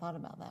hadn't thought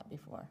about that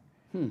before.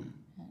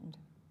 And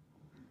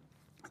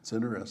It's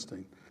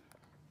interesting.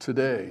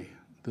 Today,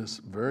 this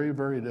very,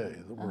 very day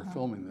that we're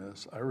filming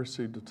this, I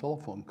received a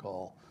telephone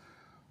call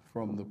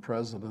from the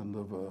president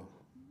of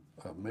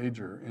a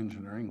major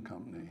engineering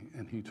company,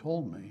 and he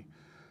told me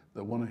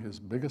that one of his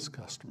biggest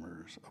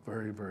customers, a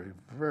very, very,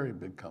 very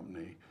big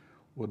company,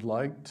 would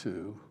like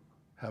to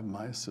have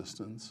my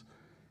assistance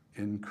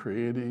in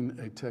creating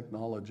a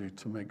technology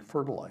to make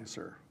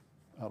fertilizer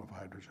out of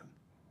hydrogen.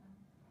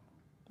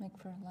 Make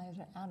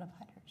fertilizer out of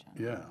hydrogen.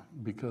 Yeah,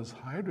 because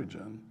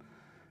hydrogen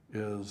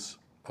is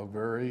a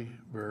very,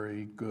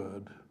 very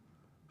good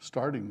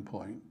starting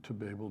point to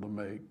be able to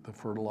make the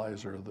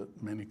fertilizer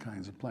that many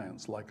kinds of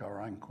plants, like our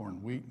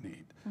einkorn wheat,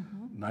 need.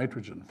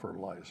 Nitrogen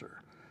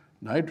fertilizer.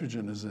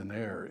 Nitrogen is in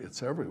air,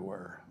 it's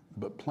everywhere,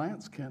 but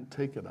plants can't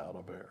take it out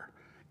of air.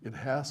 It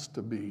has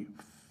to be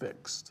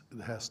fixed.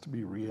 It has to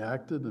be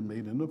reacted and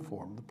made into a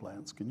form the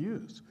plants can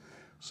use.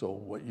 So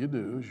what you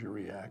do is you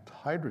react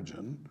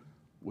hydrogen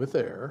with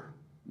air,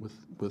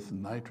 with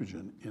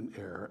nitrogen in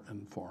air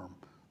and form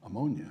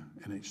ammonia,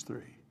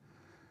 NH3.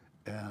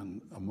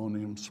 And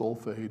ammonium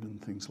sulfate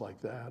and things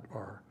like that,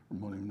 or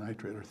ammonium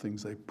nitrate, are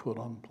things they put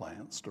on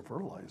plants to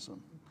fertilize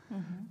them.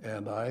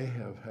 And I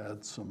have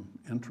had some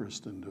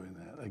interest in doing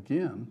that.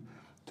 Again,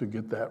 to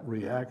get that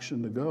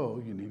reaction to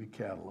go, you need a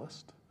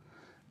catalyst,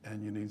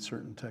 and you need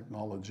certain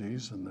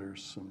technologies, and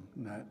there's some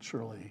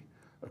naturally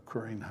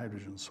occurring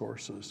hydrogen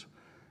sources.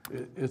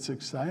 It's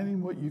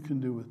exciting what you can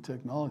do with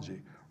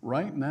technology.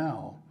 Right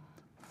now,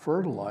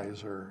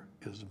 fertilizer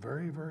is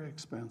very, very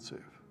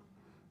expensive.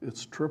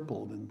 It's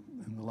tripled in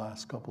the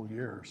last couple of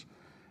years.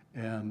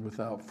 And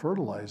without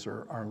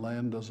fertilizer, our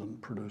land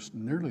doesn't produce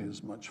nearly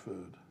as much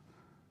food.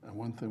 And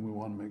one thing we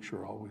want to make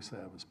sure always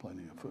have is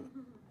plenty of food.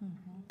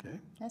 Okay?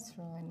 That's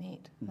really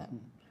neat.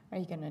 Are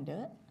you going to do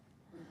it?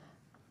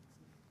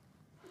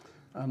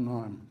 I don't know,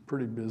 I'm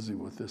pretty busy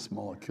with this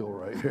molecule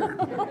right here.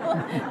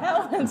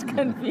 That one's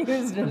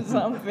confused or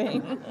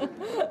something.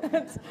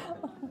 I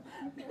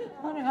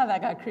wonder how that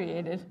got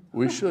created.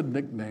 We should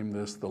nickname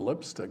this the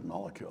lipstick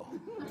molecule.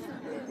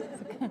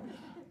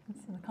 It's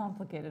a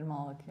complicated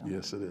molecule.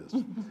 Yes, it is.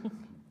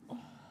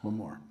 One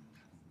more.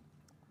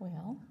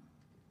 Well,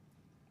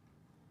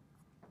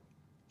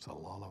 It's a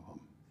lot of them.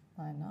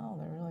 I know,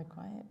 they're really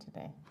quiet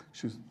today.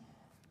 She's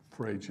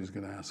afraid she's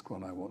going to ask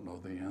one I won't know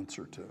the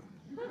answer to.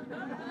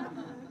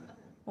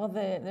 Well,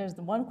 there's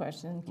the one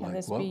question, can Like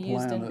this what be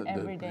used planet in did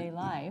everyday we-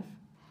 life?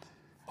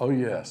 Oh,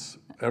 yes.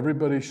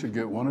 Everybody should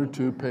get 1 or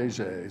 2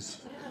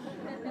 Pages.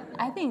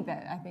 I think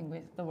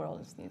the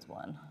world just needs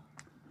one.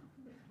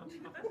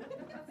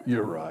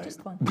 You're right.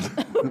 Just one.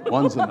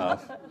 One's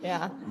enough.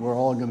 Yeah. We're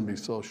all going to be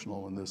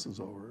social when this is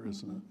over,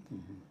 isn't it?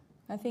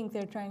 I think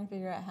they're trying to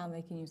figure out how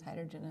they can use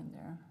hydrogen in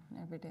their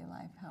everyday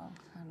life, how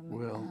to make that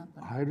Well,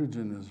 happen.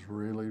 hydrogen is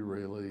really,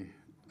 really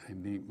a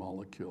neat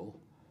molecule.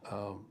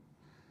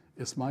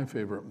 It's my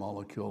favorite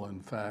molecule. In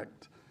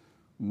fact,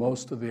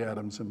 most of the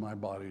atoms in my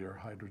body are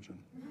hydrogen.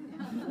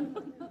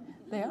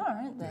 They are,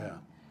 aren't they? Yeah.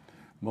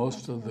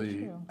 Most of very the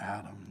true.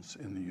 atoms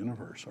in the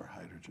universe are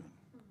hydrogen.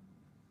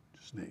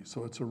 Just neat.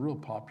 So it's a real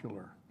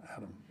popular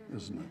atom,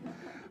 isn't it?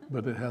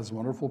 But it has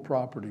wonderful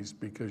properties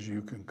because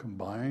you can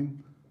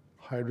combine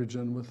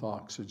hydrogen with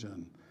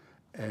oxygen,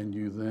 and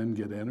you then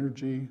get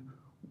energy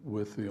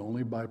with the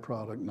only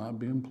byproduct not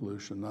being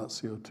pollution, not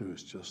CO2,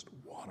 it's just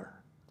water.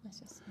 That's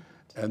just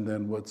And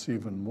then what's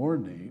even more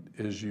neat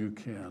is you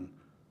can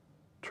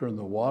turn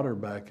the water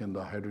back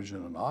into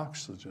hydrogen and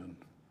oxygen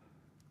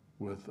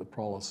with a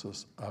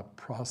process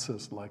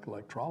like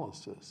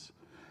electrolysis.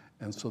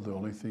 And so the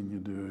only thing you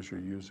do is you're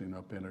using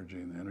up energy,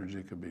 and the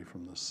energy could be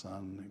from the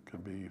sun, it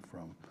could be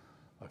from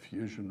a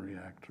fusion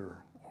reactor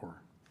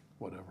or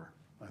whatever.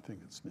 I think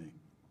it's neat.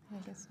 I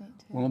think it's neat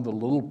too. One of the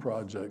little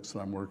projects that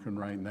I'm working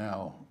right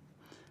now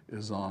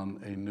is on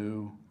a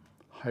new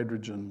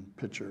hydrogen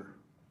pitcher,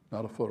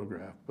 not a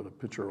photograph, but a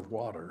pitcher of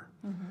water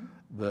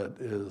that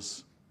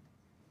is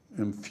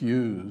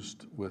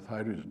infused with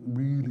hydrogen,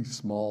 really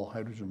small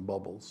hydrogen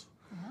bubbles,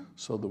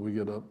 so that we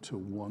get up to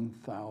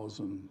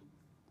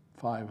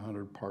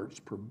 1,500 parts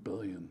per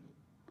billion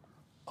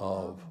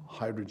of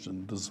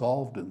hydrogen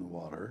dissolved in the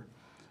water,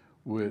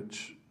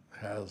 which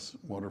has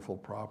wonderful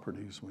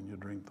properties when you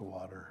drink the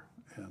water.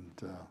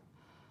 And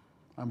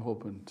I'm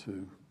hoping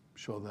to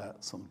show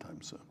that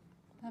sometime soon.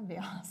 That'd be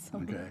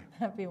awesome. Okay.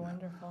 That'd be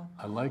wonderful.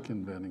 I like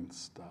inventing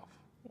stuff.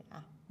 Yeah,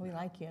 we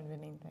like you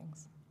inventing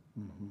things.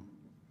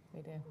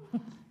 We do.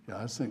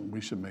 Yeah, I think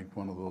we should make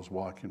one of those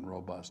walking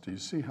robots. Do you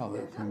see how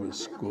that thing was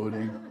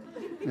scooting?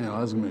 You know,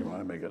 that's me when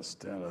I make it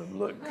stand up.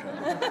 Look.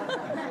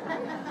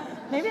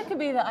 Maybe it could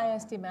be the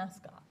ISD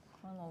mascot.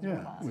 One of those Yeah,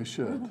 robots. we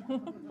should.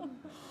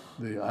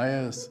 The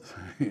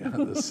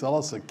the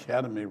Celis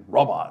Academy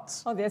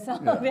robots. Oh, there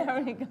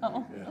we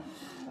go. Yeah.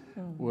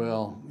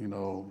 Well, you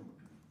know,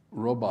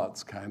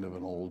 robot's kind of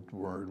an old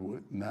word.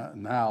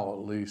 Now, at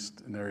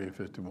least in Area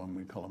 51,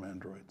 we call them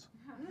androids.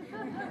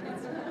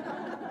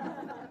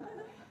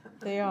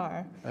 They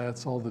are.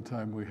 That's all the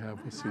time we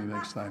have. We'll see you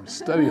next time.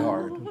 Study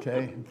hard,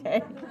 okay?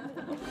 Okay.